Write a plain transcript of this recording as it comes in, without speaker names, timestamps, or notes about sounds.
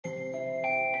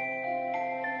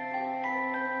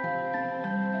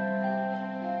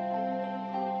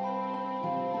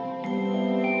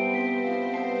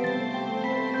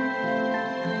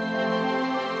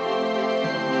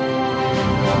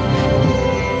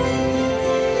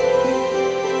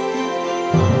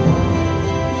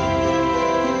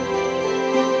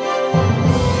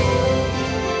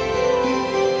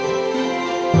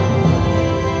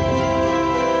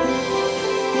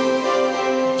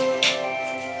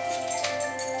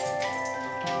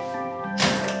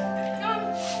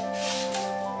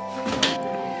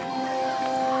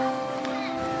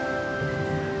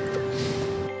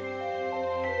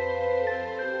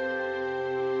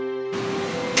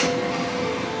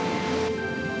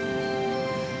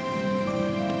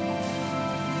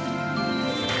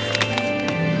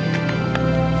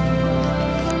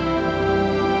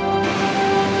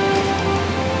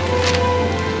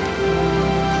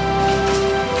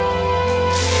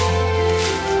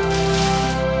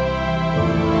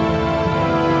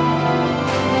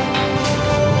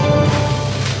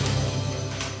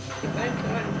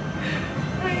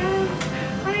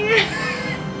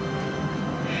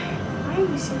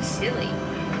silly.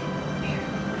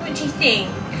 What do you think?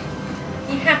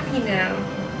 You happy now?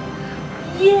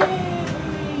 Yay!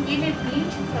 You look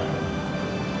beautiful.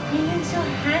 You look so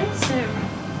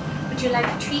handsome. Would you like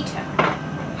a treat?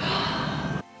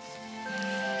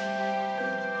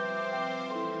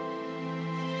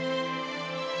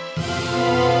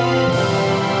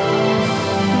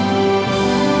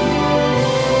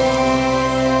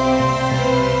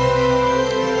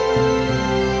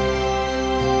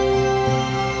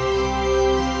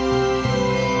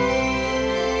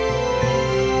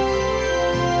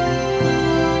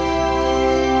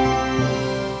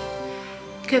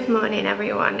 Good morning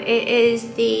everyone. It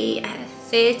is the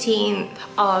 13th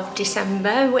of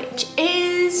December, which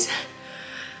is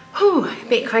a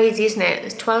bit crazy, isn't it?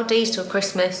 There's 12 days till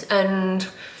Christmas and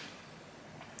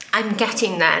I'm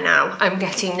getting there now. I'm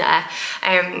getting there.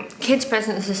 Kids'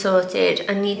 presents are sorted.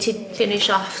 I need to finish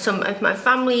off some of my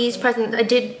family's presents. I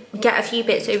did get a few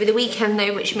bits over the weekend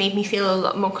though, which made me feel a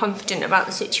lot more confident about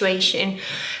the situation.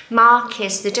 Mark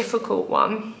is the difficult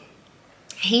one.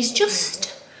 He's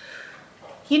just,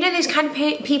 you know, those kind of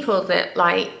people that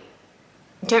like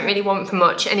don't really want for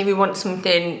much, and if he wants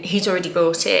something, he's already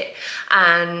bought it.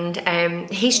 And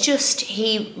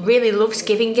he really loves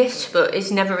giving gifts, but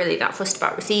is never really that fussed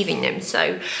about receiving them.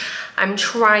 So I'm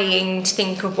trying to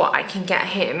think of what I can get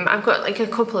him. I've got like a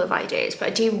couple of ideas, but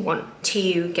I do want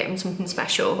to get him something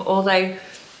special. Although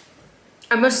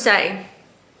I must say,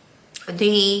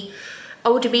 the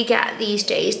older we get these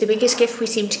days, the biggest gift we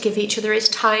seem to give each other is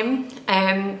time.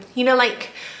 You know, like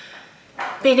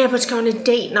being able to go on a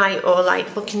date night or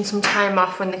like booking some time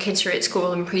off when the kids are at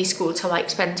school and preschool to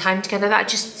like spend time together. That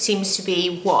just seems to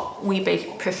be what we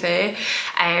both prefer.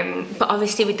 But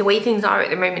obviously with the way things are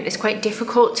at the moment, it's quite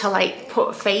difficult to like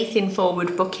put faith in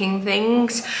forward booking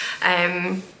things,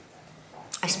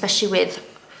 especially with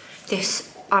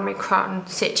this Omicron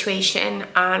situation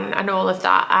and all of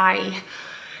that. I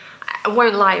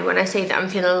won't lie when I say that I'm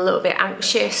feeling a little bit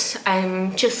anxious,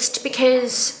 just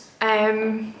because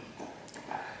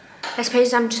I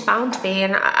suppose I'm just bound to be,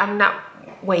 and I'm that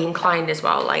way inclined as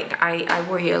well. Like I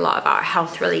worry a lot about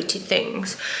health related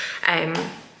things.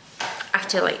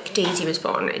 After like Daisy was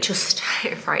born, it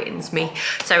frightens me.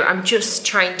 So I'm just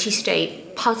trying to stay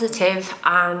positive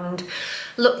and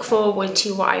look forward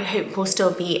to what I hope will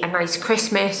still be a nice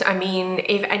Christmas. I mean,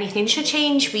 if anything should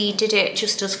change, we did it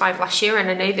just us 5 last year, and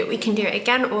I know that we can do it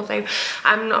again, although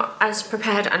I'm not as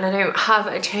prepared and I don't have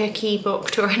a turkey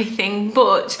booked or anything.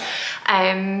 But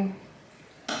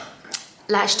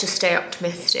let's just stay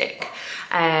optimistic.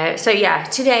 So yeah,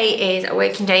 today is a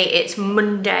working day. It's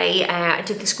Monday. I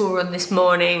did the school run this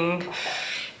morning,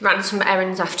 ran some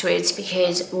errands afterwards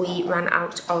because we ran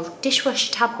out of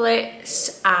dishwasher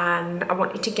tablets, and I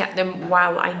wanted to get them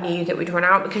while I knew that we'd run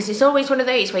out, because it's always one of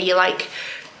those where you're like,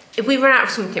 if we run out of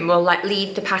something, we'll like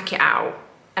leave the packet out.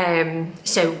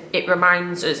 So it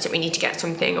reminds us that we need to get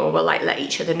something, or we'll like let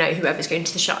each other know, whoever's going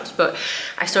to the shops. But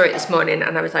I saw it this morning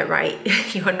and I was like, right,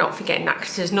 you are not forgetting that,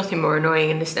 because there's nothing more annoying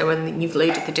in this when you've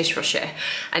loaded the dishwasher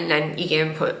and then you go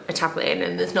and put a tablet in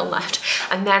and there's none left.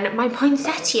 And then my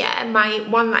poinsettia, my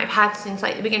one that I've had since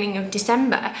like the beginning of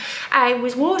December, I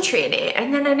was watering it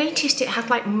and then I noticed it had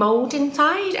like mold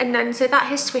inside, and then so that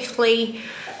has swiftly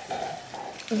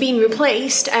been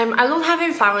replaced. I love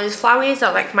having flowers. Flowers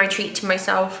are like my treat to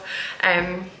myself,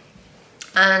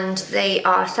 and they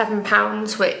are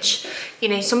 £7, which, you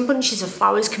know, some bunches of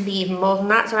flowers can be even more than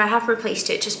that. So I have replaced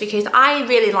it just because I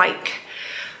really like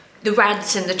the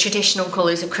reds and the traditional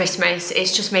colours of Christmas.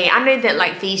 It's just me. I know that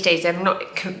like these days I'm not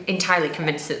entirely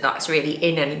convinced that that's really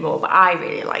in anymore, but I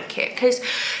really like it because,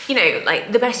 you know,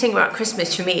 like the best thing about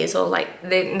Christmas for me is all like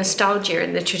the nostalgia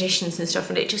and the traditions and stuff,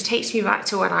 and it just takes me back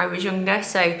to when I was younger.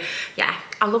 So yeah,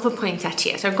 I love a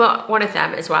poinsettia. So I've got one of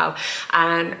them as well,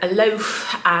 and a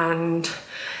loaf and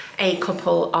a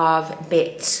couple of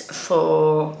bits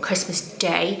for Christmas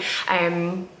Day. Should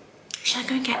I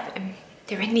go and get them?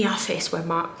 They're in the office where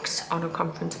Mark's on a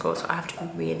conference call, so I have to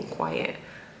be really quiet.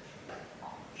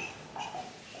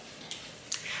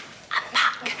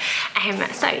 I'm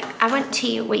back. So I went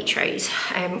to Waitrose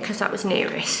because that was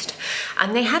nearest,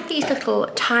 and they had these little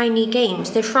tiny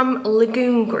games. They're from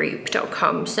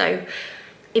lagoongroup.com, so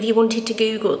if you wanted to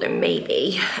Google them,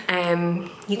 maybe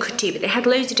you could do, but they had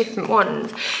loads of different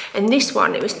ones. And this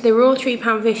one, they were all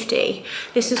 £3.50.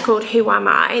 This is called Who Am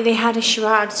I? They had a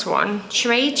charades one.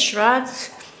 Charades?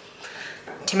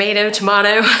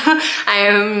 Tomato.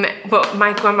 But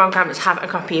my grandma and grandmas have a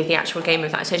copy of the actual game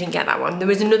of that, so I didn't get that one. There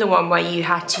was another one where you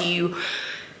had to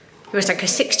It was like a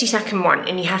 60-second one,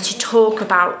 and you had to talk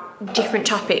about different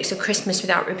topics of Christmas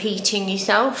without repeating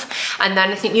yourself. And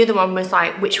then I think the other one was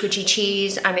like, which would you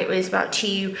choose? And it was about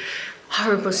 2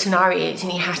 horrible scenarios,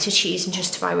 and you had to choose and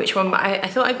justify which one. But I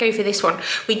thought I'd go for this one.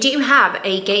 We do have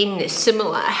a game that's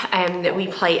similar that we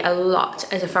play a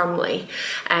lot as a family,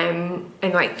 and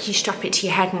like you strap it to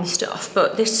your head and stuff.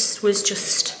 But this was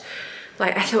just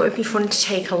like, I thought it'd be fun to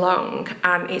take along,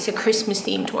 and it's a Christmas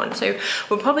themed one, so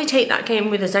we'll probably take that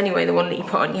game with us anyway, the one that you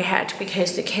put on your head,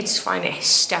 because the kids find it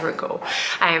hysterical.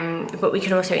 But we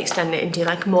could also extend it and do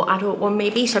like a more adult one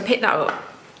maybe, so pick that up.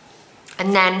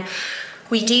 And then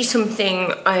we do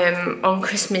something on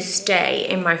Christmas Day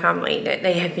in my family that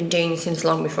they have been doing since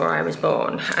long before I was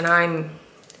born, and I'm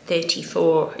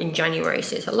 34 in January,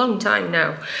 so it's a long time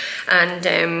now. And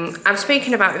I've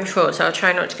spoken about it before, so I'll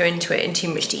try not to go into it in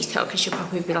too much detail, because you'll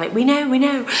probably be like, we know.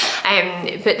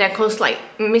 But they're called like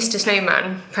Mr.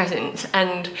 Snowman presents,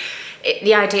 and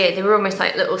the idea, they were almost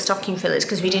like little stocking fillers,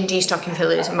 because we didn't do stocking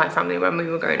fillers in my family when we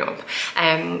were growing up.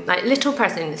 Like little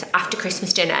presents after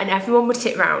Christmas dinner, and everyone would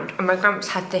sit around, and my gramps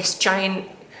had this giant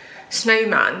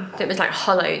snowman that was like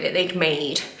hollow that they'd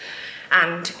made.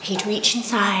 And he'd reach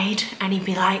inside and he'd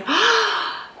be like,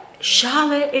 oh,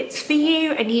 Charlotte, it's for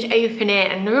you. And he'd open it,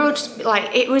 and they're all just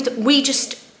like, we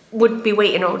just would be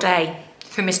waiting all day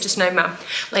for Mr. Snowman.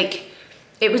 Like,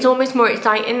 it was almost more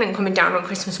exciting than coming down on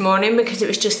Christmas morning, because it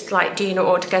was just like doing it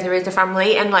all together as a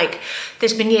family. And like,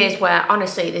 there's been years where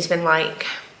honestly, there's been like,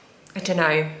 I don't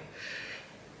know,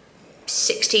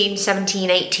 16, 17,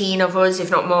 18 of us, if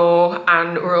not more,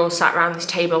 and we're all sat around this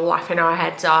table laughing our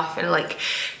heads off. And like,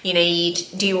 you know, you'd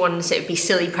do ones that would be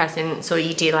silly presents, or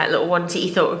you do like little ones that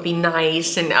you thought would be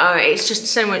nice, and oh, it's just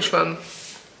so much fun.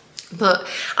 But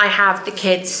I have the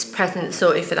kids' presents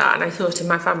sorted for that, and I sorted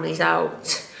my family's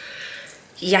out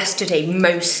yesterday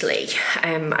mostly.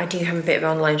 I do have a bit of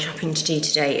online shopping to do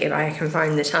today if I can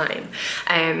find the time,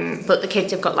 but the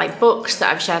kids have got like books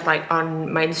that I've shared like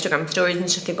on my Instagram stories and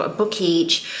stuff. They've got a book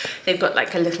each, they've got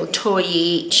like a little toy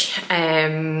each,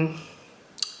 and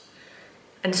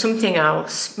something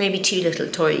else, maybe 2 little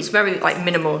toys, very like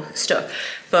minimal stuff.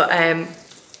 But I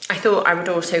thought I would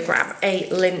also grab a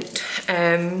lint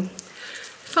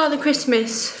Father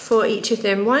Christmas for each of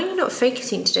them. Why are you not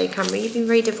focusing today, Cameron? You've been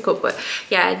very difficult. But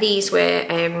yeah, these were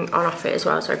on offer as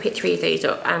well, so I picked 3 of those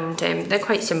up, and they're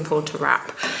quite simple to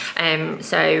wrap,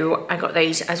 so I got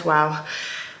those as well.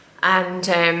 And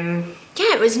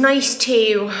yeah, it was nice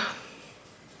to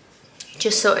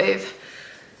just sort of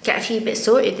get a few bits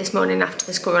sorted this morning after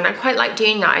the school, and I quite like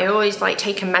doing that. I always like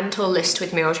take a mental list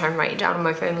with me, or try and write it down on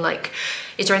my phone, like,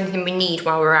 is there anything we need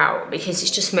while we're out? Because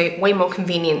it's just way more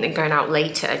convenient than going out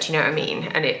later, do you know what I mean?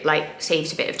 And it like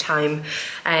saves a bit of time.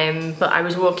 But I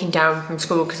was walking down from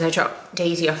school because I dropped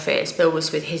Daisy off first. Bill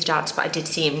was with his dad's, but I did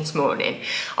see him this morning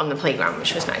on the playground,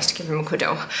 which was nice to give him a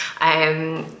cuddle.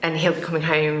 And he'll be coming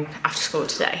home after school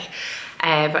today.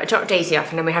 But I dropped Daisy off,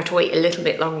 and then we have to wait a little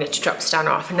bit longer to drop Stan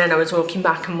off. And then I was walking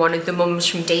back, and one of the mums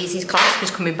from Daisy's class was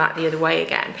coming back the other way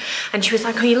again. And she was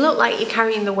like, oh, you look like you're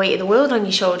carrying the weight of the world on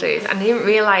your shoulders. And I didn't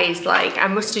realise, like, I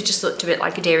must have just looked a bit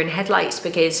like a deer in headlights,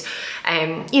 because,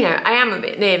 you know, I am a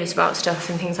bit nervous about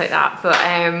stuff and things like that. But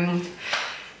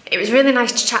it was really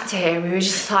nice to chat to her. And we were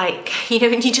just like, you know,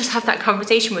 and you just have that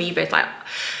conversation where you both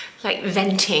like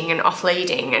venting and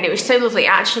offloading, and it was so lovely. It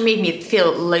actually made me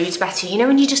feel loads better, you know,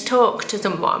 when you just talk to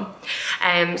someone.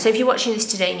 So if you're watching this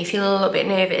today and you feel a little bit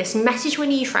nervous, message one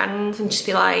of your friends and just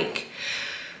be like,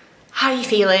 how are you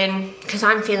feeling? Because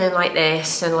I'm feeling like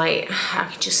this, and like I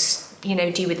could just, you know,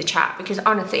 do with the chat, because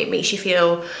honestly it makes you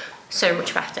feel so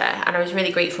much better. And I was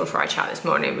really grateful for our chat this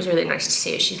morning. It was really nice to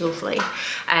see her. She's lovely.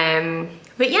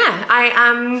 But yeah, I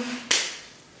am,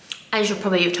 as you'll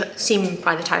probably have seen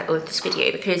by the title of this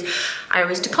video, because I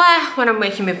always declare when I'm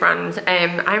working with brands,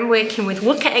 I'm working with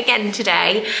WUKA again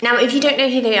today. Now, if you don't know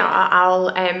who they are,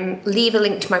 I'll leave a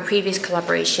link to my previous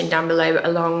collaboration down below,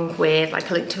 along with like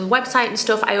a link to the website and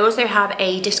stuff. I also have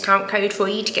a discount code for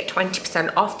you to get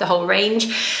 20% off the whole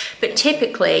range, but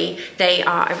typically they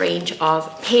are a range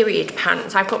of period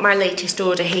pants. I've got my latest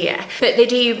order here, but they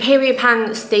do period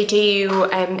pants, they do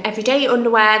everyday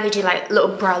underwear, they do like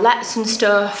little bralettes and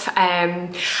stuff. I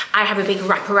have a big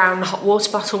wraparound hot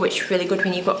water bottle, which is really good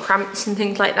when you've got cramps and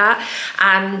things like that.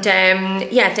 And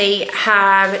yeah, they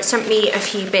have sent me a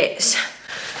few bits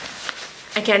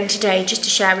again today just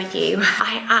to share with you.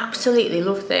 I absolutely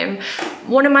love them.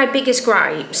 One of my biggest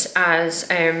gripes as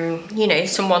you know,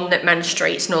 someone that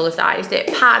menstruates and all of that, is that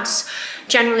pads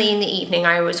generally in the evening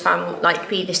I always found like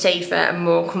be the safer and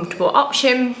more comfortable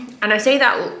option. And I say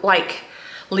that like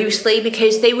loosely,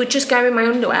 because they would just go in my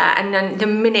underwear, and then the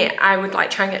minute I would like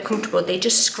try and get comfortable, they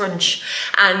just scrunch,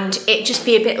 and it just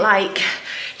be a bit like,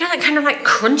 you know, that kind of like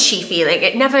crunchy feeling.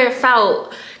 It never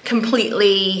felt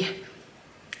completely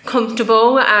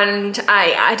comfortable, and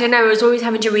I don't know, I was always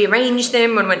having to rearrange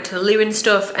them when I went to the loo and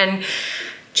stuff, and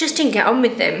just didn't get on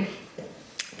with them.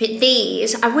 But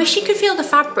these, I wish you could feel the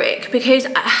fabric, because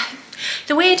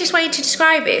the weirdest way to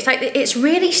describe it, it's like it's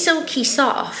really silky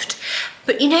soft,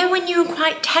 but you know when you're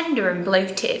quite tender and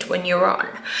bloated when you're on,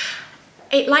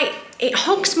 it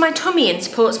hugs my tummy and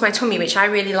supports my tummy, which I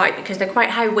really like, because they're quite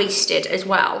high-waisted as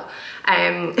well.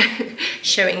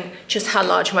 Showing just how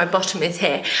large my bottom is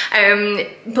here.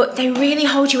 But they really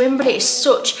hold you in, but it's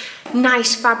such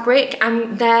nice fabric,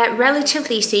 and they're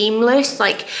relatively seamless,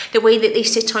 like the way that they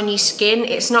sit on your skin.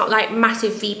 It's not like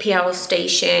massive VPL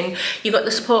station. You've got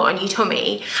the support on your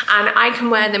tummy, and I can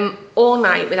wear them all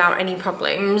night without any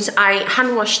problems. I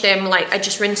hand wash them, like I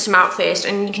just rinse them out first,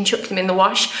 and you can chuck them in the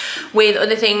wash with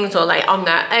other things or like on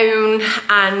their own.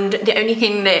 And the only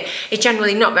thing that is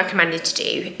generally not recommended to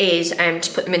do is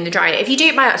to put them in the dryer. If you do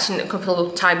it by accident a couple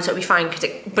of times, it'll be fine,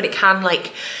 but it can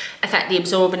like affect the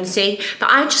absorbency.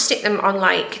 But I just stick them on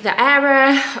like the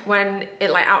airer when it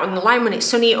like out on the line when it's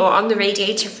sunny, or on the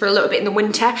radiator for a little bit in the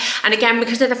winter. And again,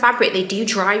 because of the fabric, they do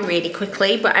dry really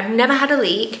quickly, but I've never had a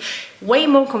leak. Way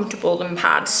more comfortable than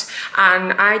pads,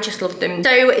 and I just love them.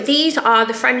 So these are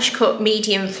the French cut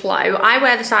medium flow. I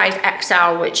wear the size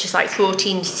XL, which is like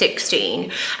 14 to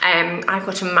 16. I've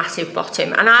got a massive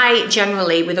bottom, and I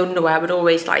generally with underwear would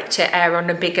always like to err on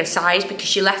a bigger size,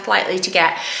 because you're less likely to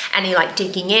get any like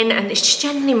digging in, and it's just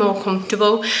generally more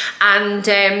comfortable. And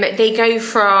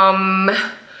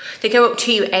they go up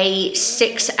to a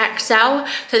 6XL.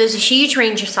 So there's a huge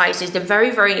range of sizes. They're very,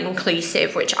 very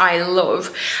inclusive, which I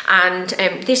love. And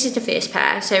this is the first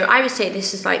pair. So I would say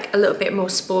this is like a little bit more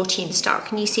sporty in style.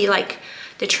 Can you see like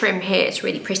the trim here? It's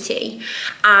really pretty.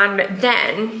 And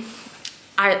then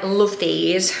I love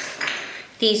these.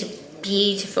 These are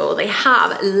beautiful. They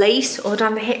have lace all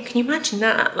down the hip. Can you imagine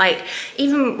that? Like,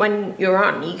 even when you're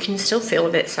on, you can still feel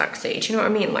a bit sexy. Do you know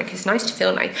what I mean? Like, it's nice to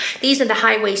feel nice. These are the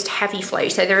high waist heavy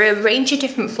flows. So there are a range of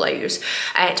different flows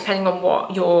depending on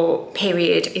what your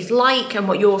period is like and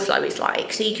what your flow is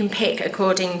like. So you can pick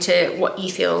according to what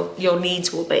you feel your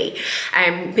needs will be.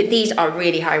 But these are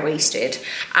really high waisted,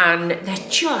 and they're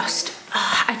just,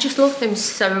 I just love them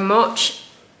so much.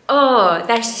 Oh,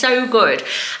 they're so good.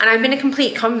 And I've been a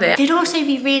complete convert. They'd also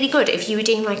be really good if you were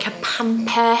doing like a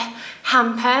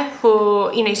hamper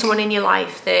for, you know, someone in your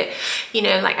life that, you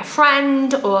know, like a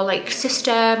friend or like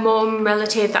sister, mum,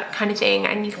 relative, that kind of thing.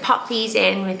 And you can pop these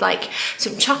in with like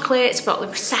some chocolates, a bottle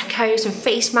of Prosecco, some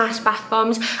face masks, bath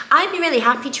bombs. I'd be really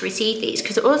happy to receive these,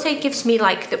 because it also gives me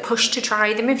like the push to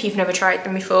try them if you've never tried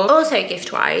them before. Also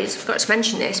gift wise, forgot to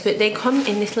mention this, but they come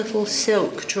in this little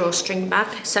silk drawstring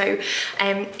bag. So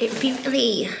it would be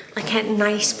really like a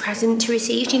nice present to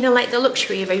receive, you know, like the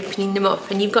luxury of opening them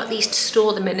up. And you've got these to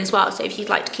store them in as well. So if you'd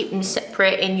like to keep them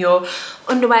separate in your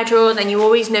underwear drawer, then you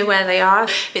always know where they are.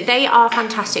 But they are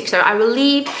fantastic. So I will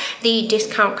leave the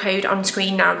discount code on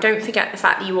screen now. Don't forget the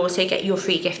fact that you also get your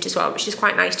free gift as well, which is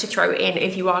quite nice to throw in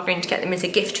if you are going to get them as a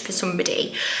gift for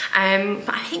somebody.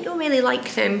 But I think you'll really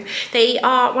like them. They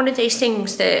are one of those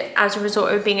things that, as a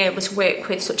result of being able to work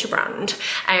with such a brand,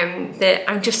 that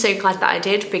I'm just so glad that I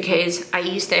did, because I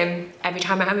use them every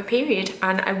time I have a period,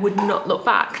 and I would not look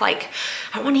back. Like,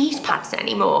 I don't want to use pads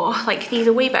anymore. Like, these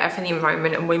are way better for the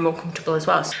environment and way more comfortable as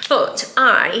well. But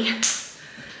I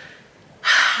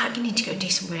need to go and do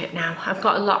some work now. I've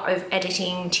got a lot of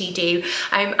editing to do.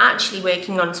 I'm actually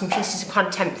working on some pieces of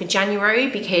content for January,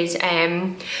 because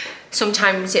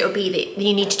sometimes it'll be that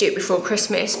you need to do it before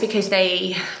Christmas, because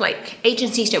they, like,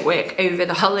 agencies don't work over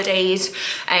the holidays,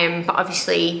 but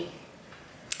obviously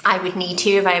I would need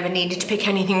to if I ever needed to pick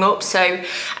anything up. So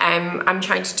I'm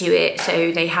trying to do it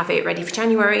so they have it ready for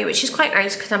January, which is quite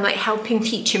nice, because I'm like helping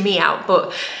future me out,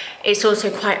 but it's also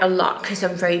quite a lot because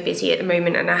I'm very busy at the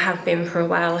moment, and I have been for a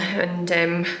while, and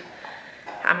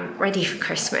I'm ready for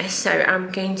Christmas. So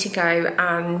I'm going to go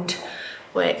and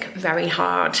work very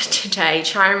hard today,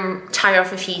 try and tie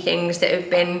off a few things that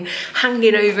have been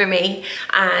hanging over me,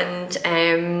 and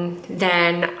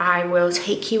then I will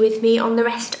take you with me on the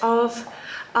rest of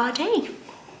our day.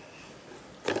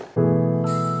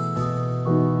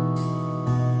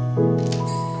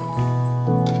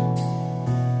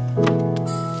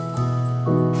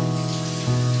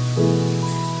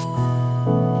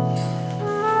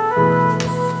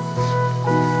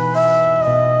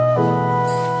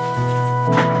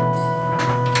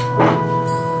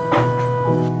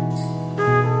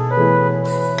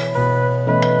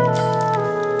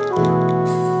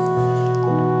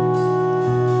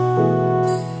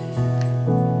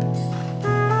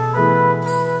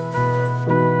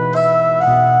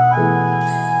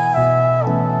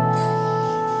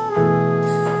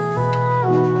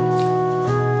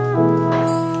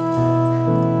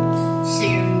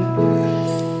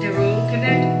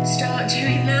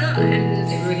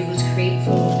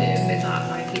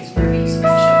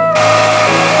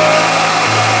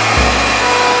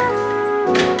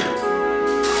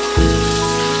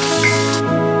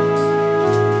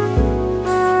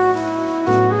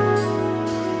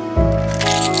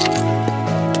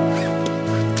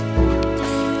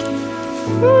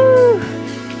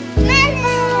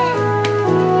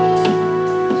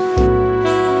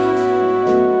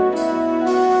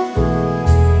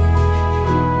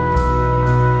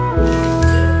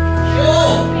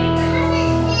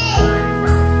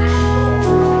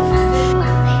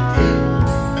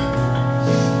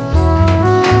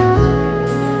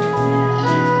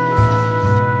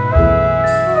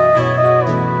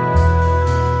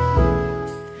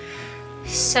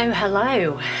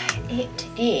 hello. It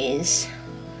is,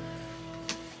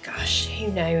 gosh, who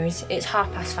knows? It's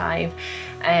 5:30.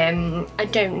 I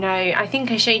don't know. I think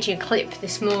I showed you a clip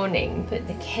this morning, but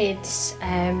the kids'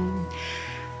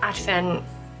 Advent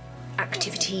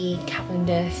activity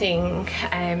calendar thing,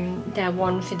 their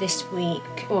one for this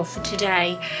week, or for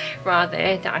today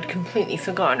rather, that I'd completely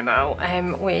forgotten about,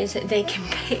 was they can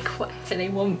pick whatever they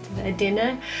want for their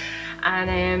dinner,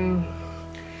 and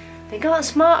they got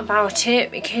smart about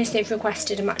it because they've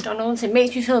requested a McDonald's. It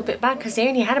makes me feel a bit bad because they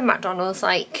only had a McDonald's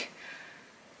like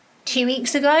 2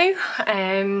 weeks ago,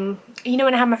 you know,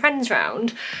 when I had my friends round,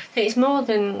 so it's more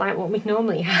than like what we'd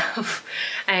normally have.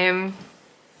 I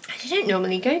don't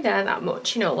normally go there that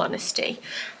much, in all honesty,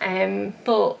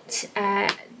 but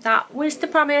that was the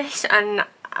promise, and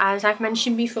as I've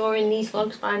mentioned before in these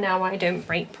vlogs by now, I don't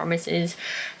break promises,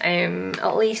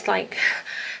 at least like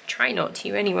try not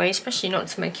to anyway, especially not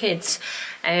to my kids,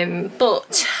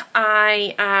 but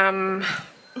I am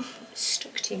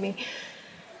stuck to me.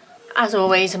 As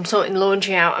always, I'm sorting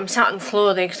laundry out. I'm sat on the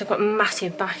floor there because I've got a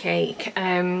massive backache.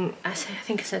 I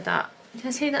think I said that. Did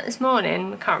I say that this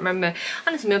morning? I can't remember.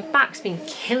 Honestly, my back's been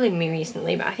killing me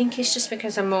recently, but I think it's just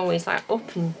because I'm always like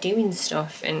up and doing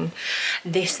stuff and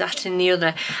this, that and the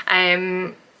other.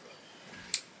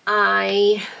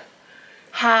 I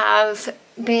have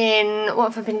been,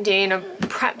 what have I been doing? I've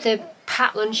prepped the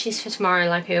packed lunches for tomorrow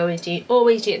like I always do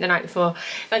it the night before.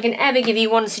 If I can ever give you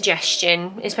one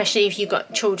suggestion, especially if you've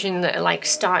got children that are like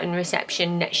starting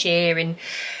reception next year and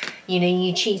you know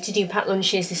you choose to do packed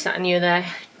lunches, this, that and the other,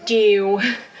 do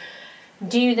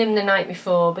them the night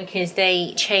before, because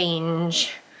they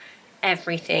change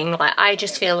everything. Like, I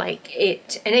just feel like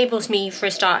it enables me, for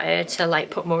a starter, to like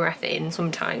put more effort in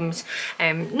sometimes.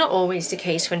 Not always the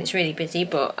case when it's really busy,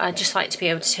 but I just like to be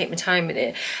able to take my time with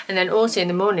it. And then also in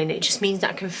the morning, it just means that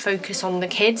I can focus on the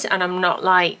kids and I'm not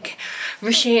like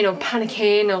rushing or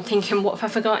panicking or thinking what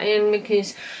have I forgotten,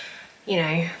 because you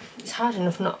know it's hard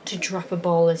enough not to drop a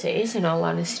ball as it is, in all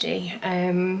honesty.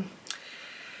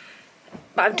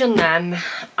 But I've done them.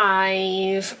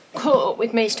 I've caught up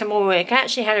with most of my work. I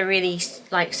actually had a really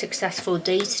like successful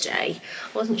day today.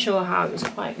 I wasn't sure how it was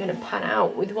quite going to pan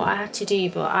out with what I had to do,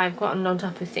 but I've gotten on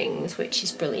top of things, which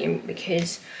is brilliant,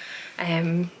 because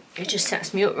it just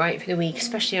sets me up right for the week,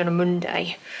 especially on a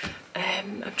Monday.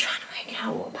 I'm trying to work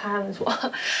out what pile is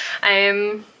what.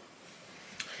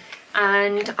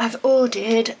 And I've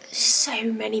ordered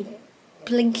so many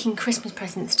blinking Christmas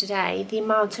presents today. The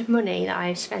amount of money that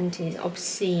I've spent is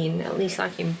obscene, at least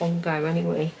like in one go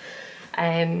anyway.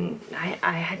 I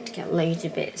had to get loads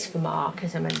of bits for Mark,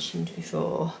 as I mentioned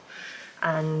before,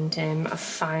 and I've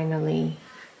finally,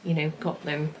 you know, got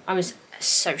them. I was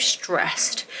so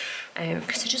stressed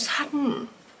because I just hadn't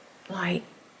like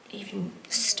even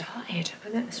started,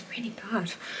 and that's really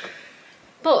bad,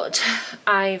 but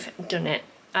I've done it.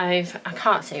 I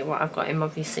can't say what I've got him,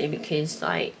 obviously, because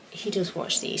like he does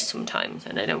watch these sometimes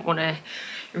and I don't want to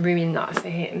ruin that for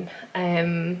him,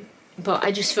 but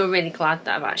I just feel really glad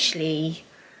that I've actually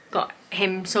got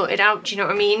him sorted out, do you know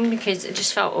what I mean? Because it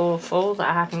just felt awful that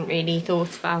I hadn't really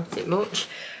thought about it much.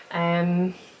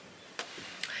 And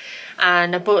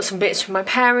I bought some bits for my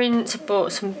parents, I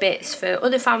bought some bits for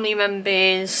other family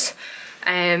members,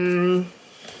 and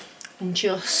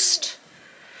just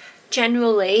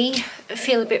generally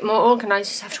feel a bit more organised.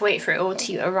 Just have to wait for it all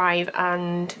to arrive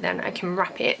and then I can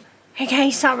wrap it.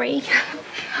 Okay, sorry.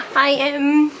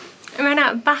 I ran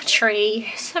out of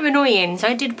battery. So annoying. So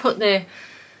I did put the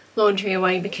laundry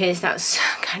away because that's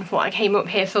kind of what I came up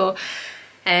here for.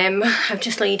 I've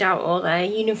just laid out all their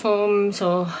uniforms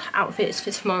or outfits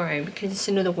for tomorrow because it's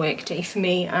another work day for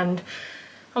me and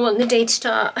I want the day to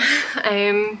start.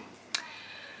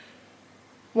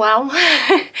 Well,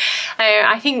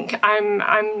 I think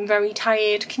I'm very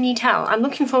tired, can you tell? I'm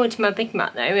looking forward to my Big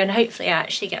Mac though, and hopefully I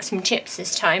actually get some chips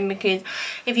this time, because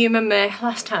if you remember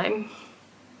last time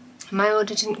my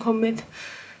order didn't come with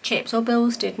chips, or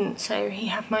Bill's didn't, so he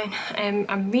had mine.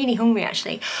 I'm really hungry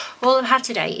actually. All I've had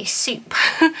today is soup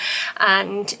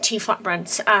and 2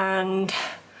 flatbreads and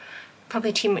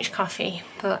probably too much coffee,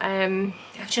 but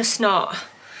I've just not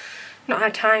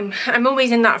had time. I'm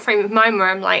always in that frame of mind where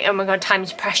I'm like, oh my god,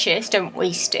 time's precious, don't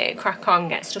waste it, crack on,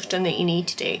 get stuff done that you need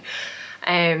to do.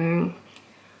 And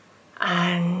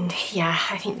yeah,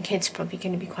 I think the kids are probably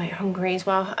going to be quite hungry as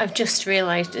well. I've just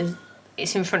realised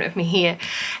it's in front of me here,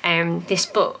 this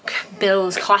book,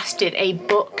 Bill's class did a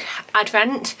book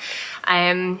advent,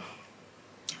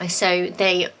 so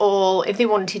they all, if they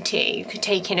wanted to, could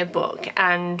take in a book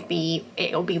and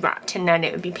it'll be wrapped and then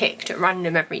it would be picked at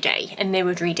random every day and they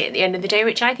would read it at the end of the day,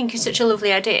 which I think is such a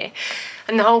lovely idea.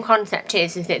 And the whole concept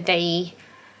is that they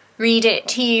read it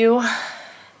to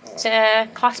the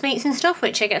classmates and stuff,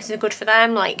 which I guess is good for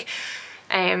them, like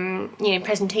you know,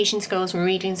 presentation skills and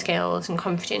reading skills and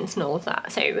confidence and all of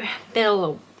that. So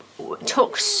Bill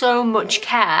took so much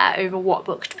care over what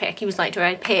book to pick. He was like, do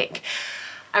I pick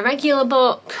a regular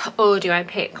book or do I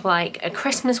pick like a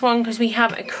Christmas one, because we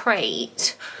have a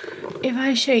crate. If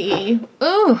I show you,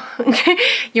 oh,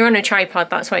 you're on a tripod,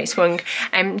 that's why it swung.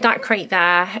 That crate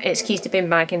there, excuse the bin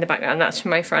bag in the background, that's for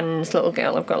my friend's little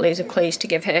girl. I've got loads of clothes to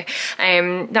give her.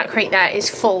 That crate there is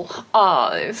full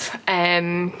of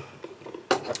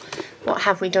what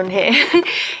have we done here?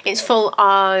 It's full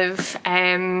of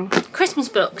Christmas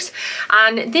books,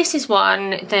 and this is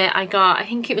one that I got, I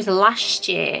think it was last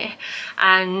year,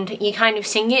 and you kind of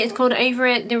sing it. It's called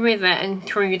Over the River and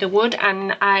Through the Wood,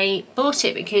 and I bought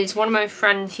it because one of my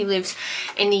friends who lives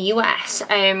in the US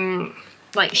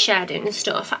like shared it and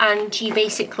stuff, and you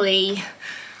basically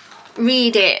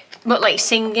read it but like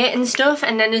sing it and stuff,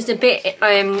 and then there's a bit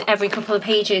every couple of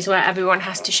pages where everyone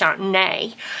has to shout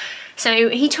nay. So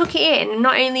he took it in, and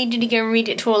not only did he go and read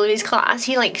it to all of his class,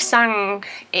 he like sang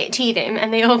it to them,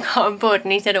 and they all got on board.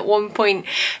 And he said at one point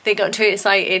they got too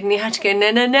excited and he had to go,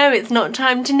 no, it's not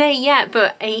time to neigh yet.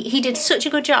 But he did such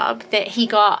a good job that he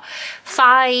got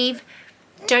 5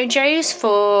 Jojos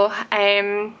for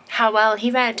how well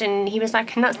he read, and he was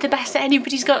like, and that's the best that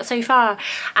anybody's got so far.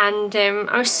 And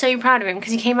I was so proud of him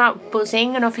because he came out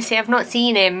buzzing, and obviously I've not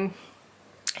seen him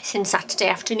since Saturday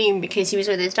afternoon because he was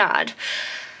with his dad.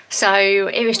 So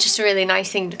it was just a really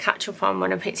nice thing to catch up on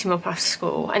when I picked him up after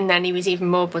school. And then he was even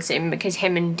more buzzing because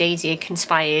him and Daisy had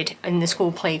conspired in the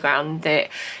school playground that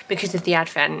because of the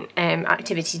Advent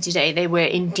activity today, they were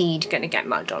indeed going to get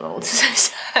McDonald's.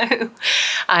 So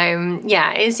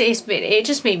yeah, it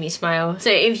just made me smile. So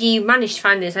if you manage to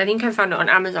find this, I think I found it on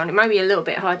Amazon. It might be a little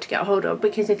bit hard to get a hold of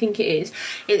because I think it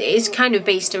is kind of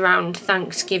based around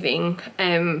Thanksgiving,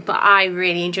 but I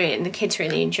really enjoy it and the kids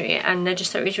really enjoy it, and I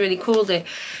just thought it was really cool that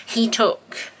he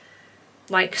took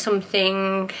like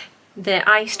something that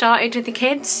I started with the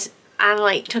kids and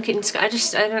like took it and I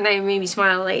don't know, it made me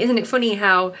smile. Like, isn't it funny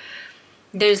how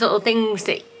those little things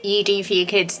that you do for your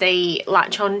kids, they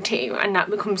latch on to, and that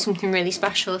becomes something really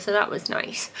special. So that was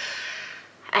nice.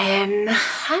 I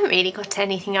haven't really got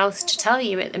anything else to tell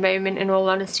you at the moment, in all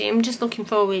honesty. I'm just looking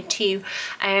forward to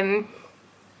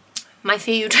my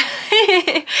food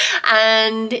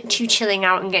and to chilling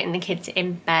out and getting the kids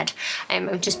in bed.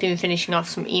 I've just been finishing off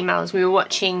some emails. We were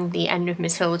watching the end of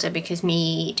Matilda because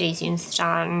me, Daisy and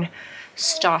Stan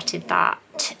started that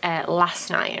last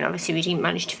night, and obviously we didn't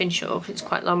manage to finish it all because it's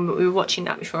quite long, but we were watching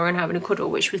that before and having a cuddle,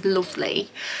 which was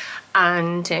lovely.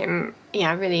 And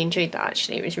yeah, I really enjoyed that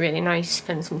actually. It was really nice to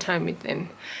spend some time with them.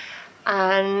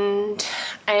 And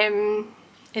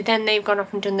then they've gone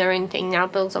off and done their own thing now.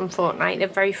 Bill's on Fortnite. They're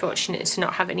very fortunate to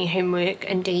not have any homework,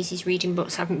 and Daisy's reading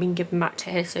books haven't been given back to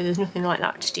her, so there's nothing like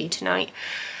that to do tonight.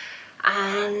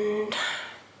 And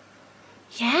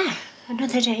yeah,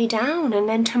 another day down, and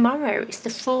then tomorrow it's the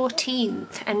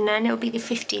 14th, and then it'll be the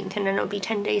 15th, and then it'll be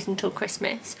 10 days until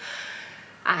Christmas.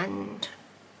 And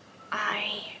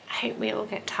I hope we all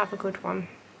get to have a good one.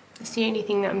 That's the only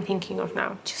thing that I'm thinking of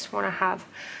now. Just want to have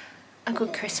a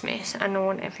good Christmas, and I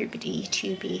want everybody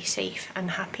to be safe and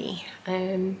happy.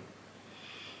 But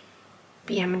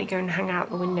yeah, I'm gonna go and hang out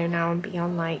the window now and be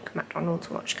on like McDonald's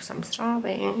watch because I'm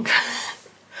starving.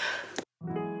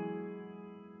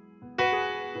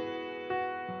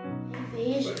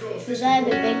 Because I have a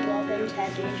big blob and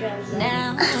tattoos.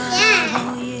 Now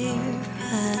a year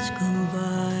has gone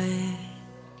by.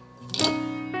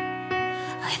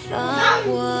 I thought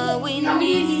what we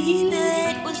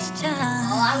needed was time.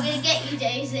 Oh, I'm gonna get you,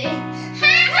 Daisy.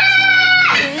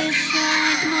 Wish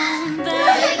I'd known better.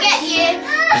 I'm gonna get you.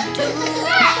 Do the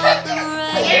right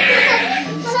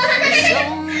things. So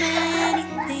many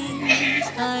things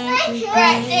I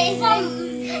regret.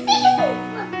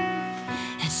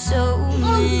 And so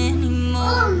many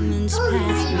moments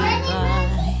pass me by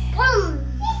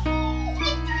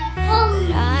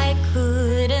that I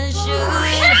could and should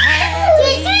have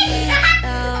reached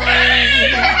out.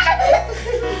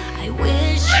 I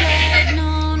wish I'd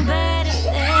known better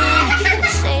then,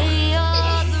 say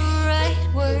all the right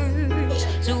words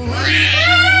so we could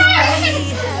be happy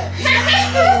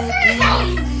again.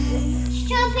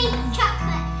 Strawberry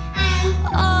chocolate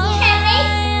and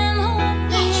cherry.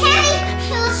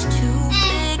 It's to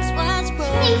fix what's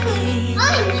broken. I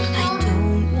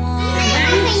don't want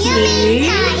to see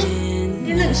it.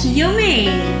 It looks yummy.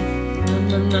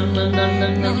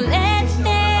 No, let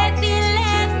there be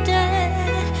laughter.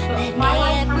 Let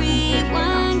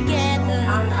everyone gather.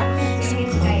 So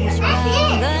close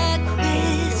round the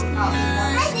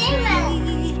Christmas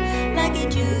tree.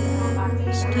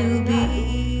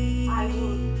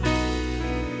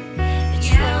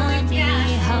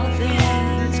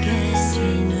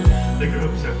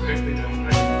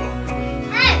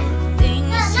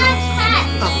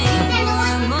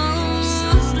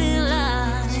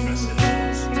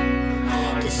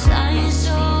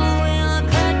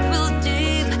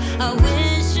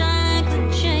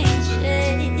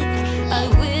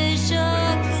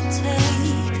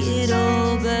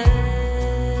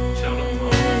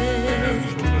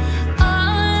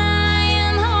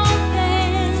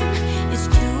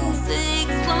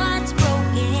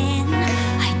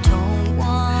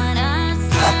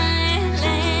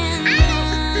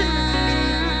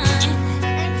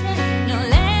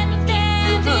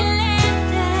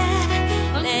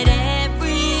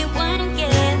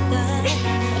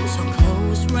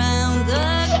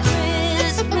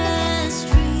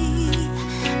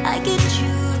 I could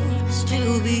choose.